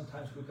this,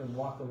 sometimes we can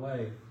walk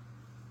away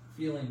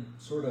feeling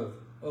sort of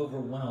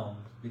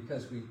overwhelmed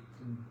because we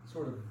can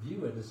sort of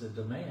view it as a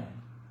demand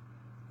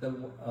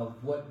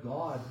of what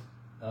God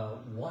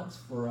wants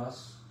for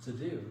us to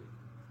do.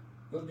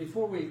 But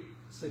before we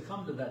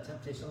succumb to that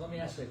temptation, let me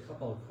ask you a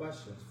couple of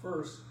questions.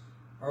 First,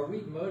 are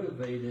we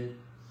motivated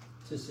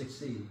to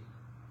succeed?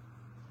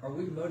 Are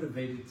we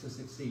motivated to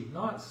succeed?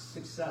 Not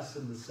success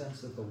in the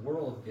sense that the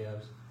world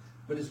gives,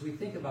 but as we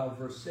think about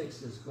verse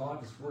 6, as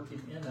God is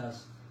working in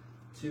us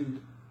to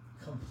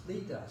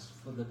complete us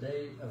for the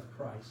day of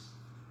Christ,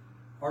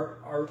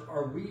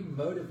 are we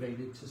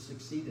motivated to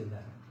succeed in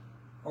that?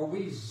 Are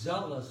we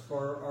zealous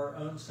for our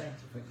own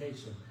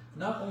sanctification?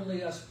 Not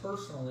only us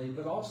personally,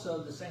 but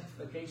also the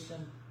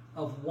sanctification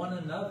of one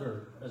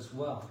another as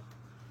well.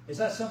 Is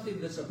that something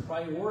that's a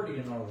priority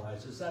in our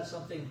lives? Is that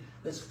something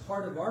that's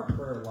part of our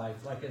prayer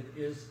life, like it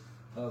is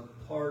a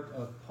part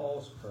of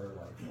Paul's prayer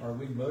life? Are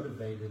we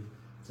motivated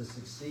to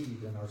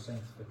succeed in our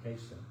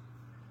sanctification?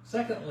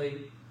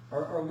 Secondly,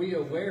 are we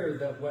aware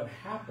that what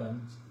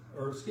happens,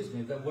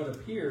 that what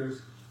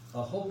appears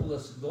a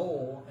hopeless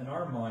goal in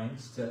our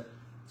minds to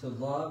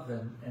love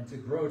and to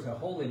grow to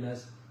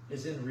holiness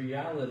is in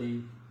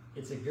reality,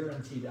 it's a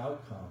guaranteed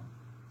outcome.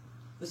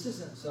 This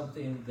isn't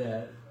something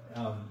that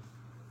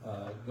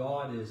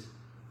God is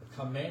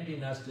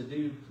commanding us to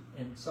do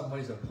in some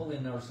ways of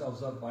pulling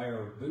ourselves up by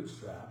our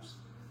bootstraps,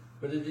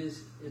 but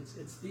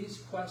it's these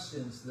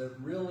questions that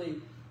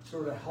really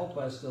sort of help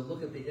us to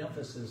look at the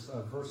emphasis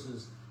of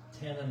verses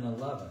 10 and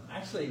 11.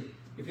 Actually,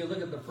 if you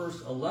look at the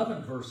first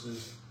 11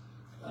 verses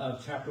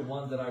of chapter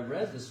 1 that I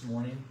read this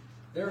morning,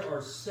 there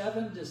are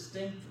 7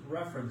 distinct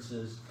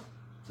references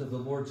to the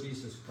Lord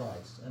Jesus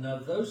Christ. And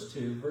of those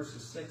two,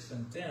 verses 6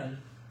 and 10,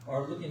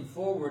 are looking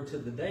forward to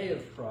the day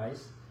of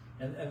Christ,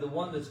 and the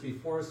one that's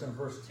before us in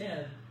verse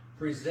 10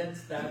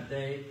 presents that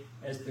day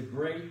as the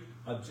great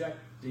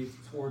objective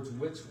towards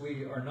which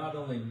we are not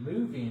only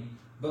moving,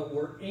 but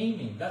we're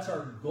aiming. That's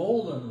our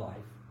goal in life,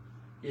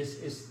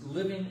 is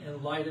living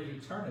in light of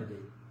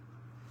eternity.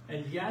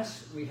 And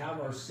yes, we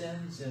have our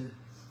sins, and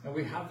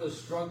we have those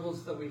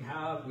struggles that we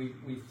have.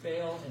 We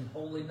fail in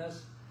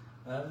holiness.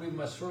 We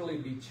must surely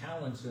be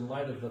challenged in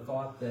light of the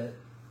thought that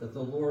the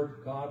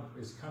Lord God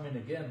is coming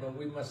again. But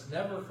we must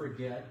never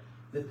forget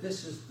that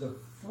this is the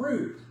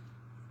fruit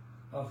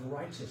of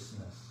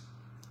righteousness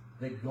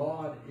that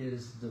God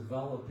is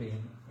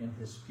developing in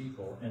his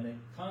people. And it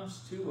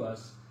comes to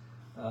us,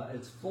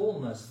 its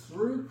fullness,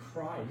 through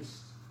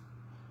Christ,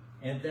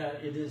 and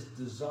that it is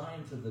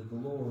designed to the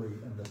glory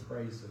and the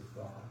praise of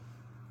God.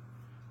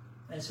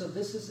 And so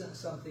this isn't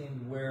something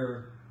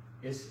where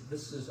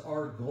this is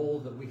our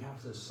goal that we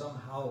have to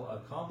somehow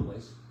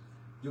accomplish.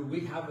 Do we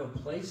have a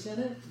place in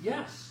it?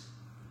 Yes.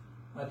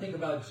 I think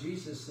about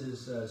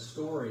Jesus'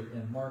 story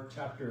in Mark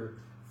chapter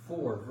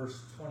 4,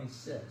 verse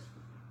 26.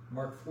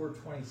 Mark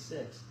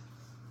 4:26.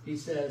 He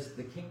says,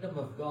 "The kingdom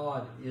of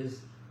God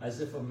is as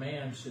if a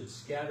man should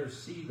scatter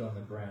seed on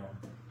the ground,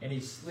 and he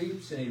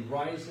sleeps and he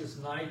rises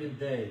night and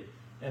day,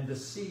 and the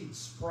seed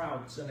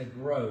sprouts and it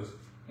grows,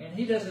 and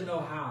he doesn't know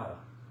how."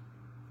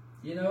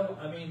 You know,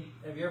 I mean,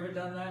 have you ever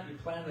done that? You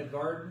plant a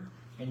garden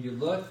and you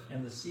look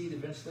and the seed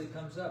eventually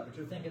comes up, but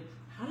you're thinking,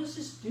 how does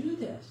this do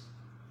this?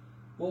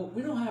 Well,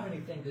 we don't have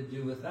anything to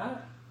do with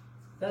that.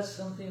 That's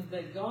something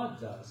that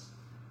God does.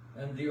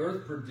 And the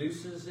earth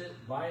produces it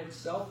by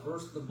itself,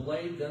 first the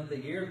blade, then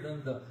the ear,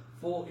 then the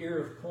full ear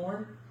of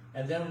corn,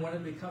 and then when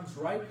it becomes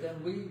ripe,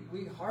 then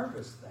we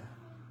harvest that.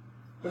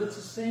 But it's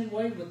the same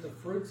way with the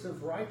fruits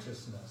of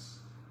righteousness.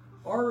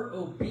 Our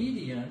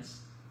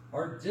obedience,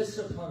 our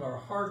discipline, our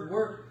hard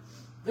work,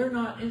 they're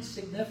not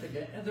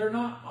insignificant and they're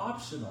not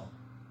optional.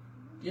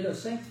 You know,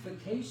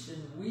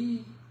 sanctification,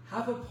 we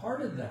have a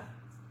part in that.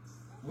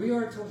 We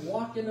are to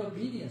walk in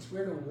obedience. We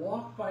are to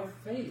walk by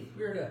faith.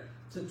 We are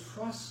to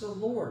trust the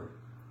Lord.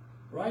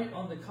 Right?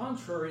 On the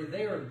contrary,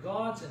 they are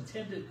God's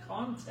intended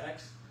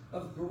context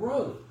of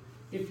growth.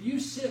 If you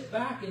sit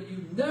back and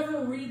you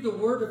never read the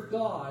Word of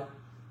God,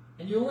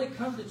 and you only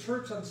come to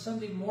church on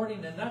Sunday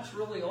morning, and that's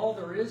really all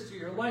there is to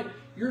your life,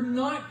 you're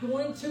not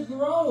going to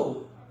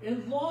grow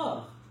in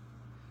love.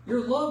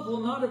 Your love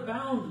will not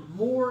abound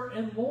more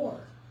and more.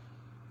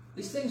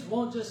 These things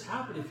won't just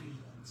happen if you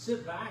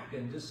sit back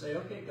and just say,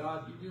 okay,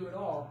 God, you do it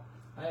all.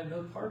 I have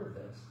no part of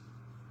this.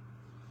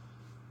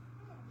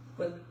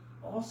 But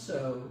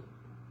also,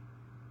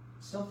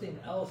 something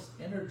else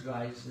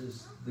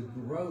energizes the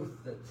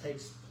growth that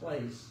takes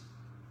place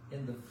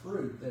in the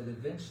fruit that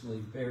eventually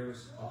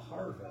bears a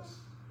harvest.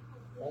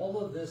 All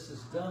of this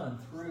is done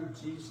through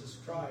Jesus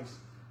Christ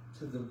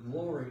to the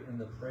glory and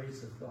the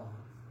praise of God.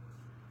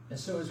 And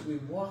so as we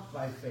walk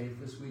by faith,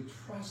 as we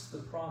trust the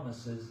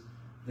promises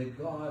that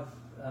God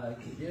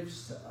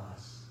gives to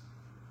us,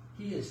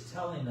 he is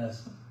telling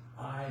us,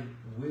 I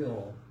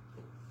will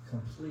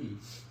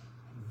complete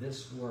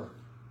this work.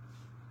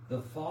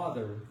 The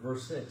Father,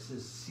 verse 6,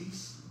 is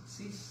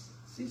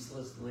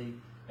ceaselessly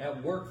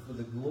at work for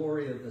the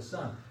glory of the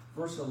Son.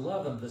 Verse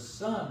 11, the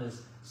Son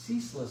is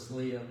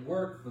ceaselessly at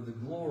work for the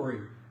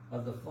glory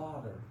of the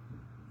Father.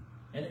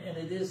 And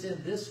it is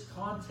in this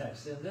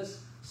context, in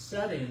this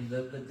setting,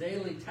 that the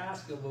daily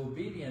task of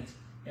obedience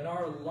in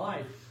our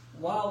life,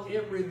 while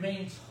it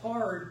remains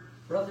hard,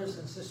 brothers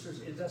and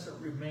sisters, it doesn't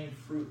remain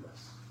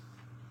fruitless.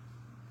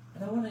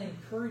 And I want to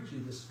encourage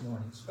you this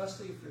morning,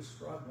 especially if you're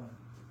struggling.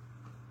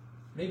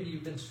 Maybe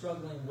you've been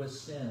struggling with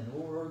sin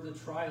or the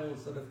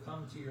trials that have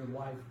come to your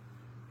life,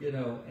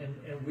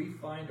 and we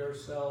find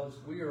ourselves,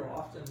 we are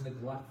often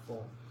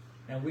neglectful,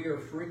 and we are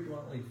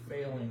frequently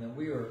failing, and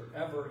we are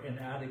ever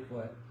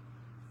inadequate.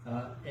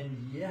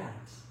 And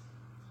yet,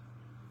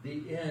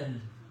 the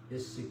end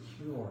is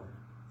secure.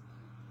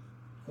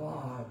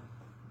 God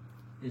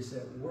is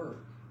at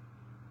work.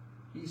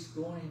 He's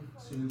going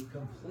to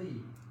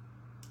complete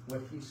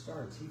what he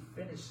starts. He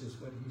finishes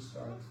what he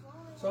starts.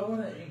 So I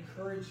want to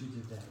encourage you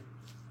today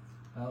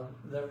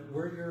that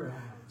where you're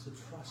at, to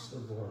trust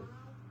the Lord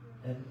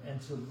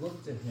and to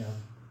look to him,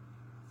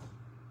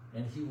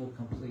 and he will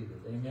complete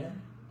it.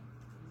 Amen?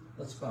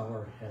 Let's bow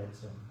our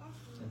heads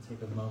and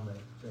take a moment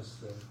just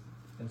to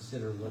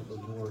consider what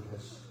the Lord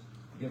has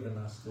given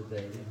us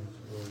today in his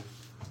word.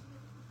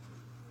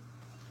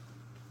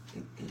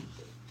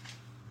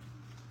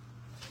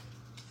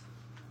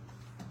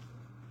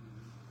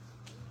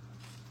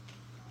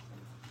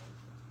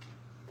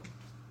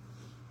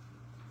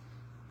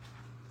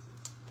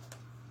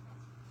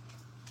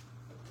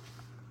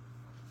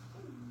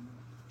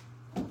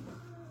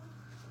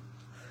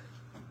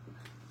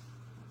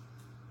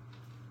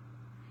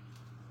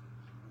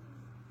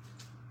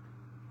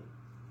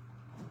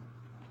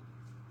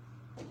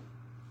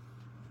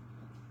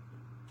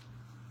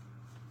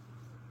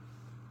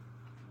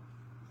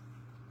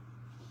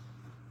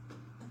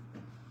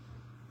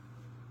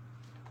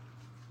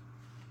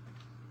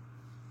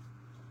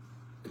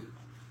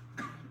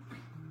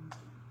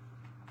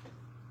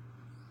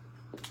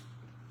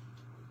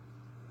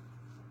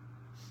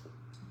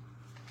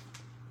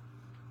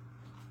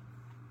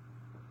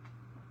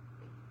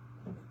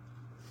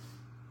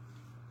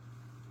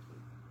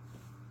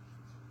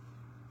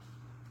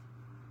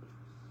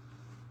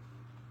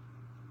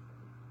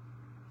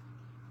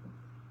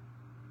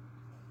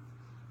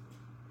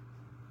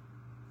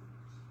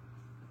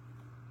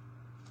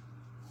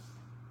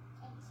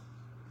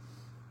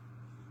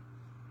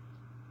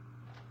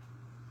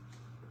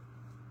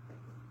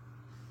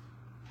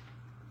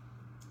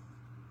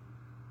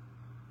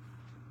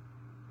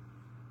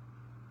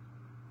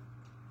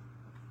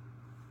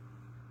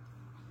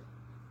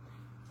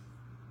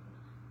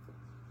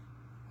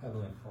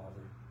 Heavenly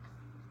Father,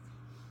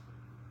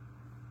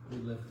 we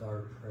lift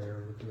our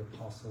prayer with the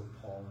Apostle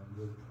Paul,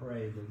 and we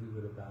pray that we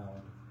would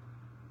abound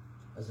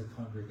as a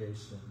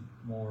congregation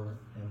more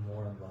and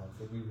more in love,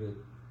 that we would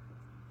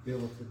be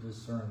able to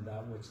discern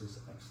that which is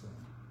excellent,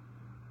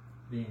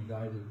 being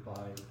guided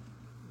by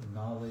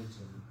knowledge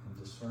and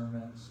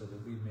discernment, so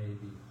that we may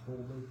be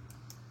holy,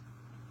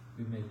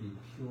 we may be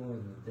pure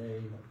in the day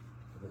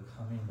of the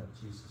coming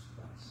of Jesus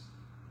Christ,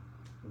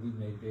 that we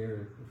may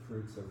bear the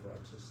fruits of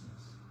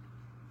righteousness.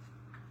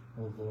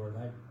 Oh Lord,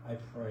 I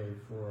pray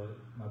for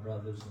my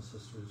brothers and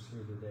sisters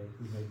here today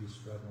who may be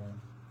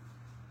struggling,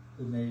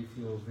 who may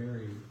feel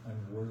very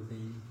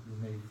unworthy, who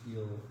may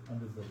feel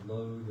under the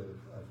load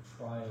of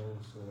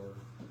trials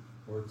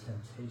or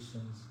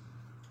temptations.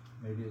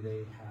 Maybe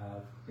they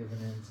have given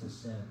in to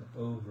sin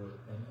over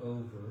and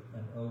over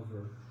and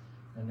over,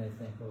 and they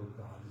think, oh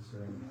God, is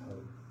there any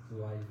hope?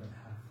 Do I even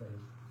have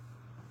faith?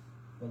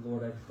 But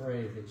Lord, I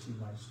pray that you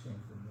might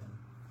strengthen them,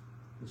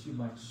 that you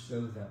might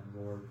show them,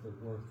 Lord, the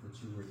work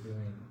that you were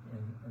doing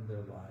in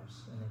their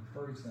lives, and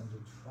encourage them to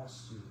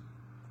trust you,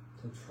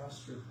 to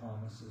trust your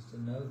promises,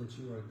 to know that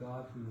you are a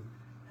God who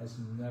has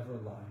never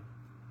lied,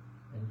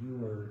 and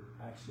you are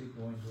actually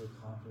going to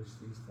accomplish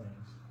these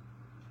things.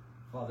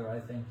 Father,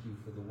 I thank you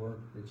for the work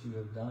that you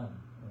have done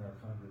in our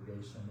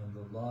congregation and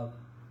the love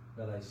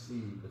that I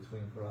see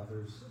between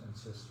brothers and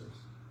sisters.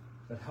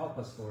 But help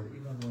us, Lord,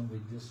 even when we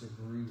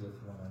disagree with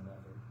one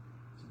another,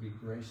 to be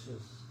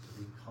gracious,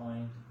 to be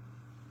kind,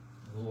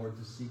 Lord,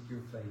 to seek your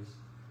face,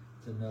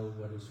 to know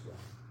what is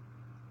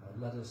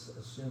right. Let us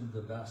assume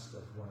the best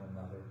of one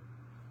another,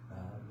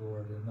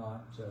 Lord, and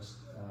not just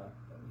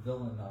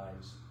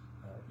villainize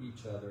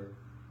each other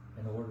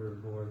in order,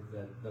 Lord,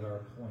 that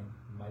our point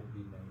might be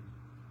made.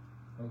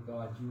 Oh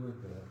God, you are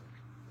good,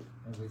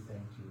 and we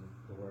thank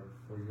you, Lord,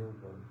 for your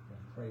work, and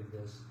pray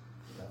this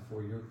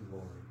for your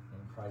glory.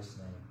 In Christ's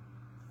name,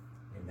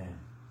 amen.